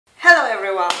Hello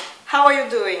everyone, how are you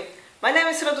doing? My name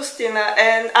is Radostina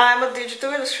and I'm a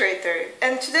digital illustrator,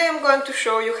 and today I'm going to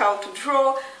show you how to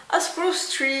draw a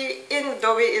spruce tree in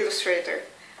Adobe Illustrator.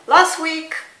 Last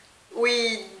week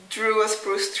we drew a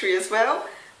spruce tree as well,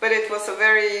 but it was a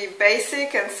very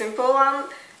basic and simple one,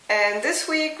 and this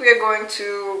week we are going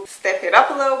to step it up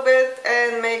a little bit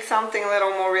and make something a little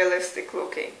more realistic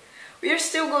looking. We are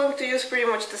still going to use pretty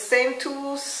much the same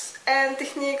tools and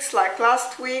techniques like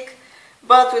last week,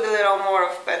 but with a little more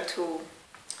of pen tool.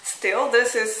 Still,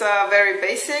 this is a very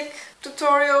basic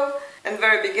tutorial and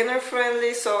very beginner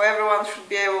friendly, so everyone should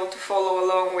be able to follow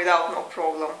along without no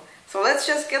problem. So let's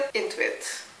just get into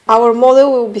it. Our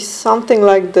model will be something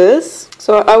like this.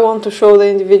 So I want to show the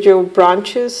individual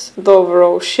branches, the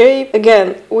overall shape.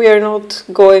 Again, we are not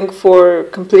going for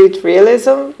complete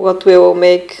realism. What we will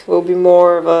make will be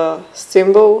more of a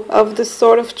symbol of this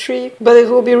sort of tree, but it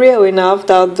will be real enough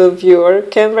that the viewer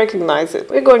can recognize it.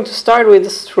 We're going to start with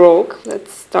a stroke.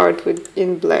 Let's start with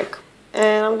in black.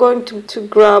 And I'm going to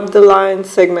grab the line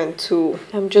segment tool.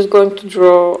 I'm just going to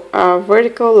draw a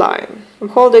vertical line. I'm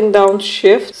holding down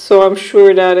shift, so I'm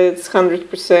sure that it's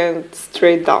 100%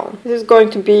 straight down. This is going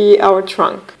to be our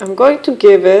trunk. I'm going to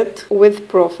give it width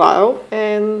profile,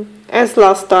 and as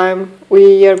last time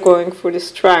we are going for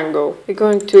this triangle. We're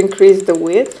going to increase the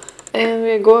width, and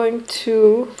we're going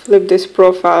to flip this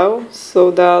profile so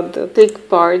that the thick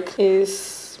part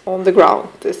is on the ground.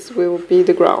 This will be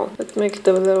the ground. Let's make it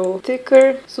a little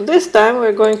thicker. So this time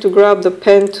we're going to grab the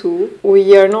pen tool.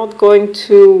 We are not going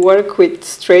to work with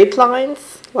straight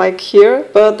lines like here,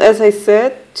 but as I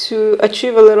said, to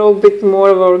achieve a little bit more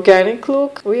of an organic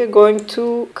look, we are going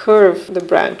to curve the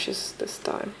branches this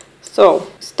time.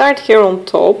 So start here on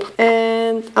top,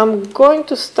 and I'm going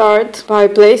to start by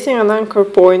placing an anchor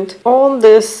point on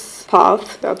this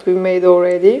path that we made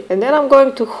already, and then I'm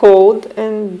going to hold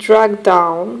and drag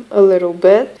down a little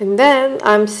bit, and then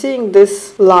I'm seeing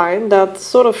this line that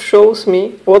sort of shows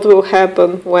me what will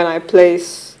happen when I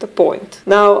place the point.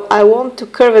 Now I want to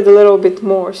curve it a little bit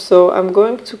more, so I'm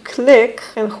going to click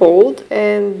and hold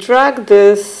and drag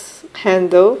this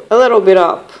handle a little bit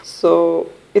up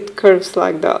so it curves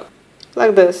like that,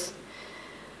 like this.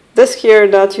 This here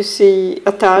that you see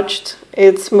attached,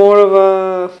 it's more of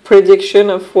a prediction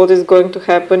of what is going to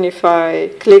happen if I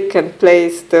click and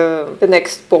place the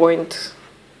next point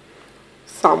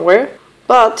somewhere.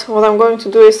 But what I'm going to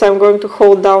do is I'm going to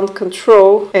hold down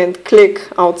Control and click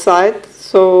outside,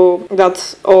 so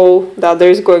that's all that there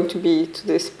is going to be to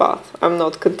this path. I'm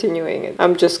not continuing it,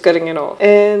 I'm just cutting it off.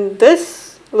 And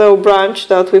this little branch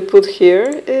that we put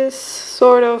here is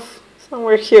sort of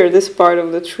somewhere here, this part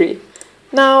of the tree.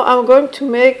 Now I'm going to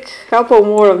make a couple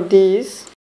more of these.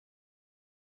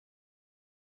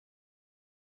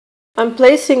 I'm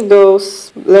placing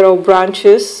those little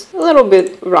branches a little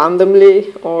bit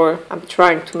randomly, or I'm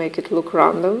trying to make it look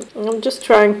random. I'm just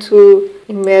trying to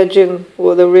imagine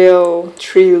what a real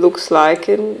tree looks like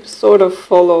and sort of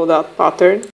follow that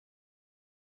pattern.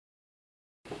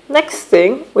 Next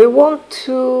thing, we want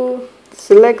to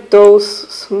select those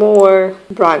smaller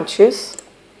branches,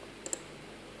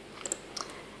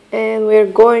 and we're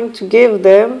going to give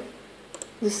them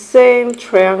the same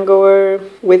triangular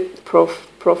width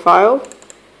profile.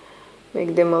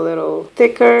 Make them a little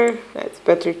thicker. It's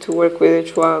better to work with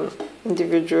each one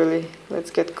individually.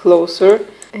 Let's get closer,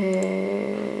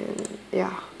 and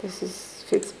yeah, this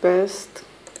fits best.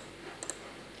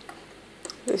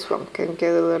 This one can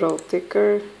get a little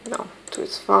thicker. No, two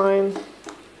is fine.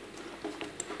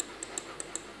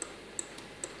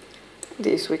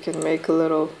 These we can make a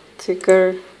little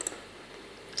thicker.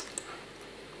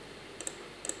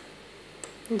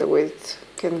 The width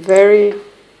can vary,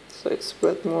 so it's a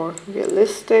bit more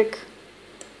realistic,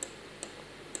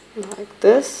 like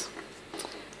this.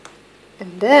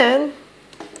 And then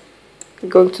we're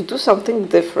going to do something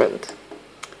different.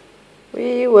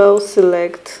 We will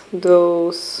select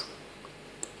those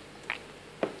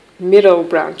middle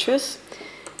branches,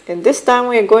 and this time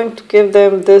we are going to give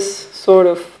them this sort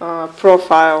of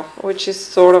profile, which is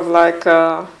sort of like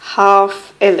a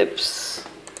half ellipse.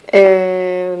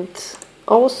 And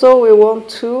also we want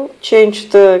to change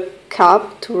the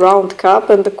cap to round cap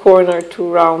and the corner to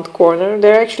round corner.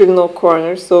 There are actually no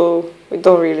corners, so we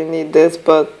don't really need this,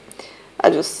 but I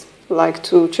just like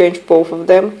to change both of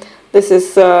them. This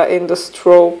is in the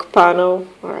stroke panel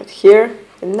right here.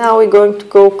 And now we're going to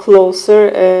go closer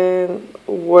and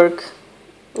work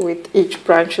with each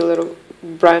branch a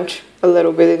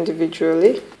little bit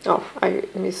individually. Oh, I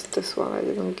missed this one. I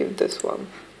didn't give this one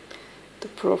the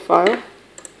profile.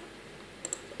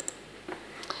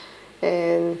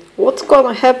 And what's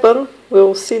gonna happen,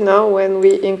 we'll see now when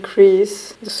we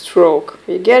increase the stroke.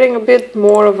 We're getting a bit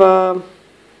more of a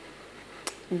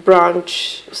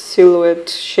branch silhouette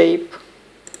shape,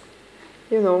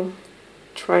 you know,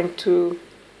 trying to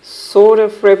sort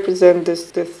of represent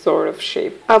this sort of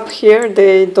shape. Up here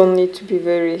they don't need to be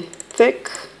very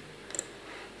thick,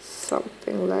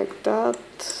 something like that.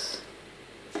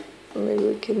 Maybe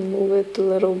we can move it a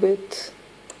little bit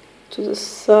to the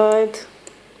side.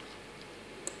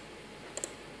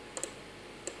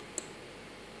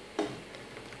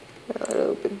 A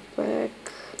little bit back.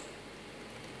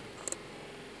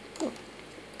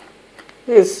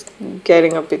 It's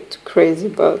getting a bit crazy,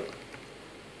 but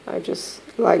I just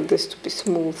like this to be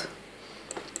smooth.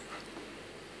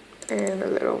 And a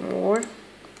little more.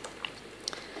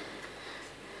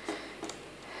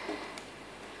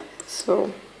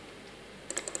 So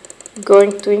I'm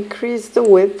going to increase the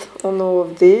width on all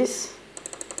of these,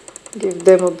 give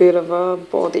them a bit of a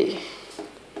body.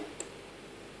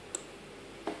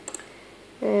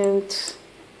 And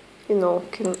you know,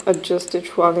 can adjust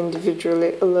each one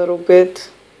individually a little bit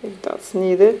if that's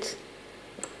needed.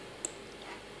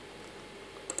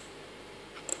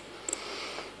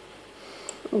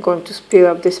 I'm going to speed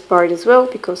up this part as well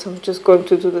because I'm just going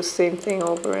to do the same thing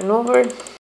over and over.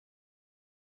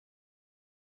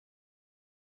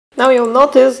 Now you'll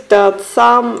notice that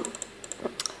some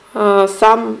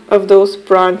of those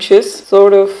branches,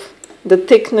 sort of the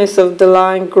thickness of the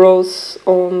line grows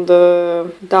on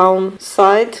the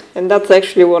downside, and that's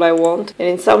actually what I want. And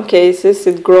in some cases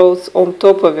it grows on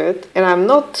top of it, and I'm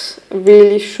not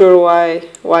really sure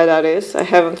why that is. I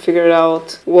haven't figured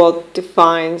out what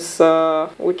defines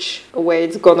which way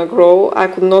it's gonna grow. I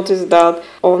could notice that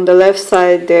on the left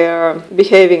side they're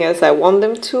behaving as I want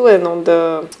them to, and on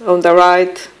the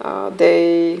right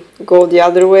they go the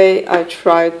other way. I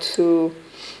try to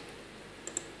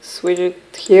switch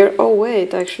it here. Oh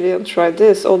wait, actually I'll try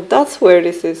this. Oh, that's where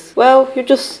this is. Well, you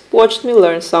just watched me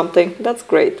learn something. That's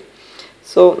great.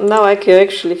 So now I can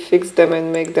actually fix them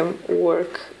and make them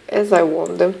work as I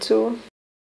want them to.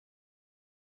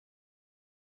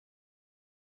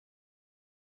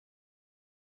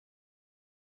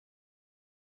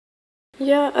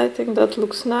 Yeah, I think that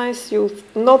looks nice. You'll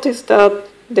notice that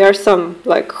there are some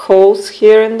like holes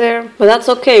here and there, but that's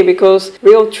okay because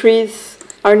real trees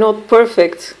are not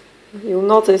perfect. You'll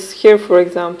notice here, for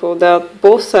example, that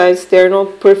both sides, they're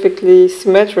not perfectly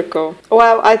symmetrical.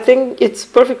 Well, I think it's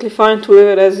perfectly fine to leave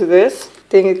it as it is. I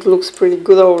think it looks pretty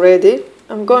good already.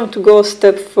 I'm going to go a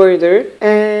step further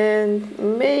and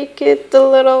make it a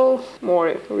little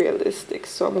more realistic.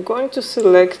 So I'm going to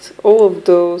select all of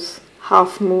those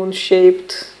half moon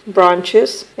shaped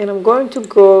branches, and I'm going to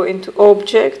go into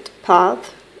Object,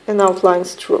 Path, and Outline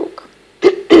Stroke.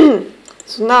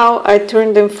 So now I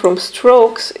turn them from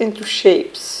strokes into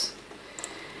shapes.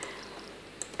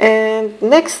 And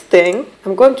next thing,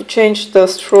 I'm going to change the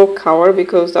stroke color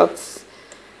because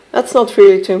that's not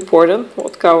really too important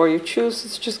what color you choose.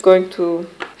 It's just going to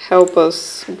help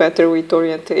us better with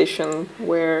orientation,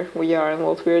 where we are and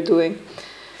what we're doing.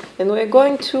 And we're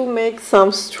going to make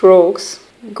some strokes,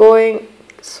 going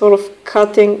sort of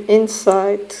cutting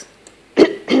inside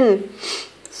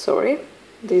sorry,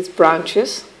 these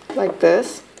branches. Like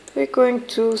this. We're going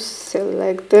to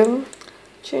select them,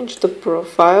 change the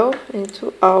profile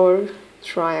into our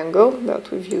triangle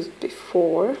that we've used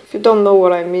before. If you don't know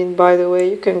what I mean, by the way,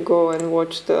 you can go and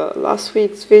watch the last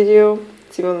week's video.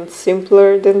 It's even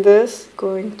simpler than this.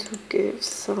 Going to give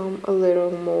some a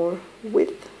little more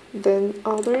width than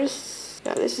others.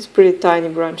 Yeah, this is pretty tiny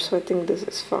branch, so I think this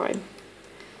is fine.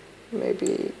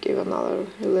 Maybe give another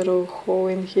little hole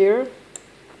in here.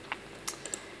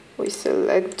 We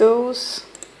select those.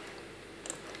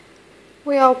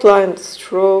 We outline the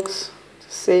strokes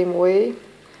the same way.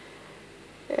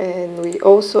 And we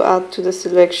also add to the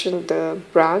selection the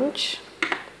branch.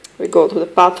 We go to the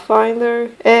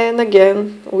Pathfinder, and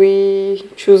again we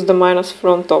choose the minus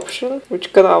front option,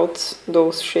 which cut out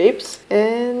those shapes.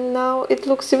 And now it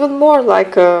looks even more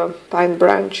like a pine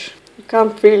branch. You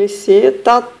can't really see it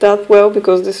that well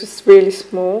because this is really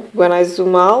small when I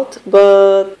zoom out,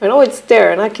 but I know it's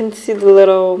there and I can see the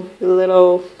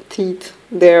little teeth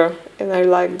there, and I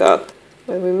like that.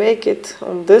 When we make it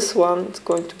on this one, it's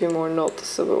going to be more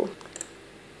noticeable.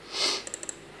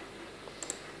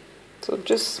 So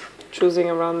just choosing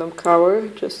a random color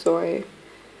just so I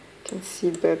can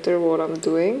see better what I'm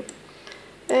doing.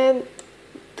 And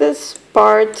this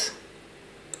part,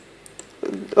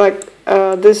 like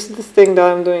this thing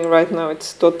that I'm doing right now,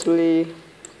 it's totally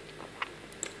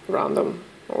random,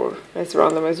 or as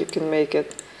random as you can make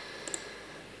it.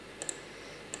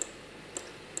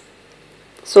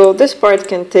 So this part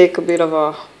can take a bit of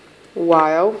a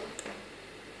while,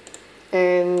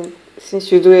 and since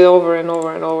you do it over and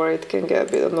over and over, it can get a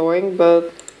bit annoying,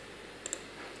 but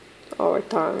over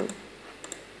time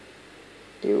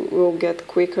you will get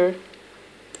quicker.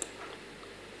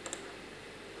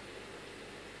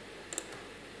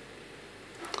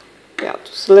 Yeah,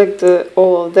 to select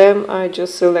all of them, I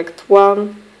just select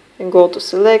one and go to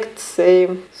select,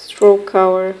 same stroke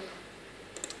color,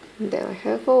 and then I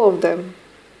have all of them.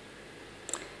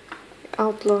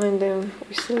 Outline them,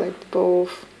 we select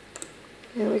both,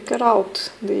 and we cut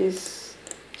out these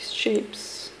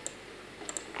shapes.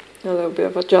 A little bit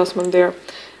of adjustment there.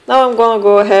 Now I'm gonna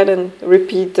go ahead and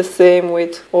repeat the same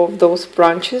with all of those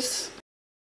branches.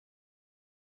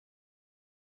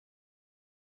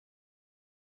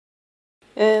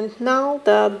 And now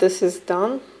that this is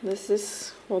done, this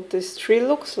is what this tree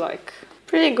looks like.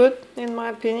 Pretty good in my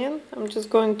opinion. I'm just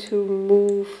going to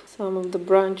move some of the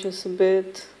branches a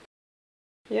bit.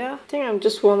 Yeah, I think I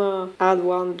just wanna add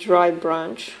one dry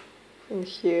branch in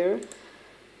here.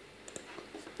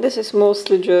 This is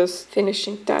mostly just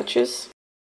finishing touches.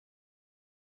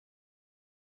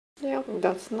 Yeah,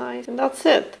 that's nice. And that's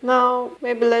it. Now,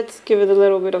 maybe let's give it a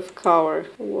little bit of color.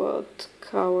 What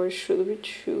color should we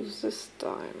choose this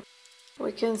time?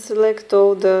 We can select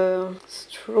all the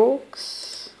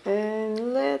strokes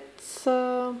and let's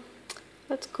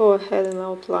go ahead and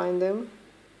outline them.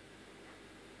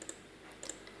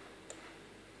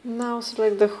 Now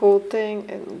select the whole thing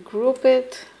and group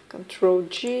it. Ctrl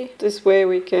G. This way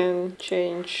we can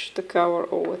change the color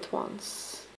all at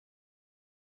once.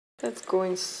 Let's go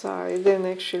inside and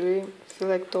actually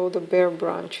select all the bare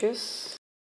branches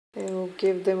and we'll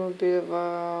give them a bit of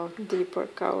a deeper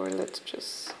color. Let's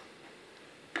just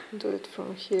do it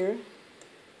from here.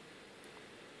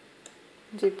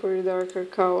 Deeper, darker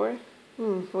color.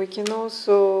 We can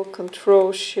also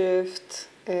Ctrl Shift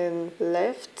and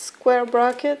left square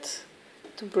bracket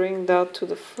to bring that to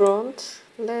the front.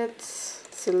 Let's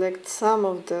select some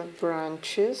of the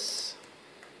branches.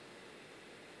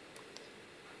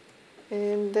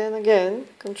 And then again,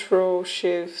 Ctrl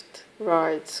Shift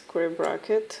right square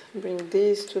bracket, bring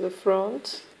these to the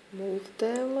front, move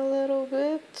them a little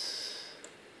bit.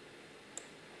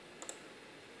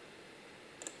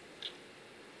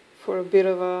 For a bit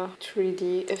of a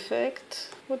 3D effect.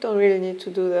 We don't really need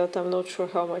to do that, I'm not sure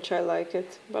how much I like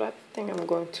it, but I think I'm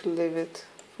going to leave it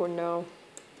for now.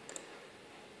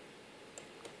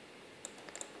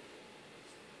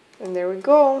 And there we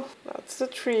go, that's the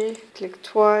tree. Click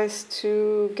twice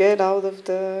to get out of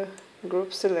the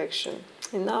group selection.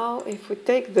 And now if we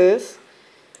take this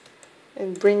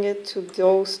and bring it to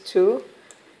those two,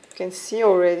 you can see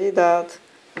already that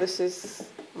this is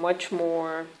much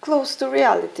more close to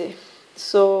reality.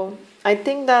 So I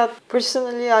think that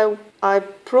personally I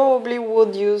probably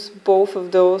would use both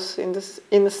of those in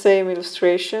the same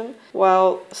illustration,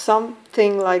 while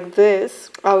something like this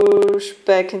I will push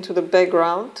back into the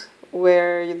background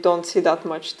where you don't see that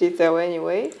much detail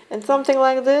anyway, and something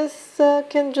like this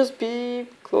can just be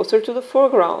closer to the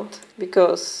foreground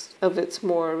because of its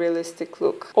more realistic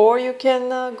look. Or you can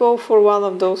go for one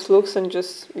of those looks and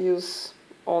just use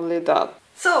only that.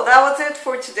 So that was it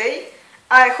for today.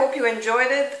 I hope you enjoyed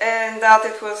it and that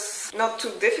it was not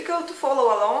too difficult to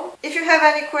follow along. If you have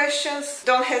any questions,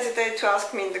 don't hesitate to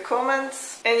ask me in the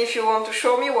comments. And if you want to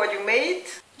show me what you made,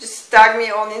 just tag me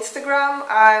on Instagram.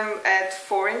 I'm at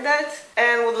forindet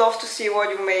and would love to see what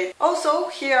you made. Also,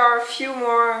 here are a few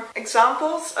more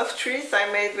examples of trees I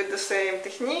made with the same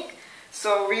technique.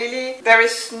 So really, there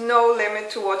is no limit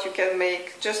to what you can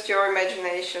make, just your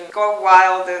imagination. Go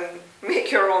wild and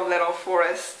make your own little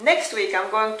forest. Next week I'm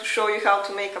going to show you how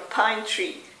to make a pine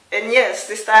tree. And yes,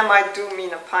 this time I do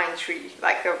mean a pine tree,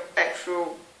 like an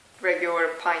actual regular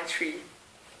pine tree.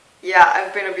 Yeah,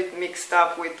 I've been a bit mixed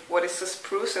up with what is a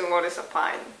spruce and what is a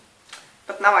pine.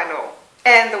 But now I know.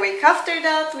 And the week after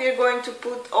that we are going to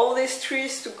put all these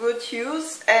trees to good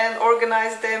use and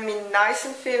organize them in nice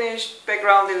and finished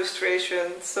background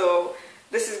illustration. So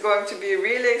this is going to be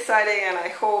really exciting and I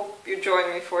hope you join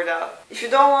me for that. If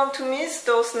you don't want to miss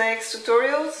those next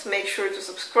tutorials, make sure to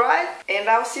subscribe and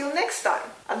I'll see you next time.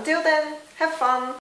 Until then, have fun!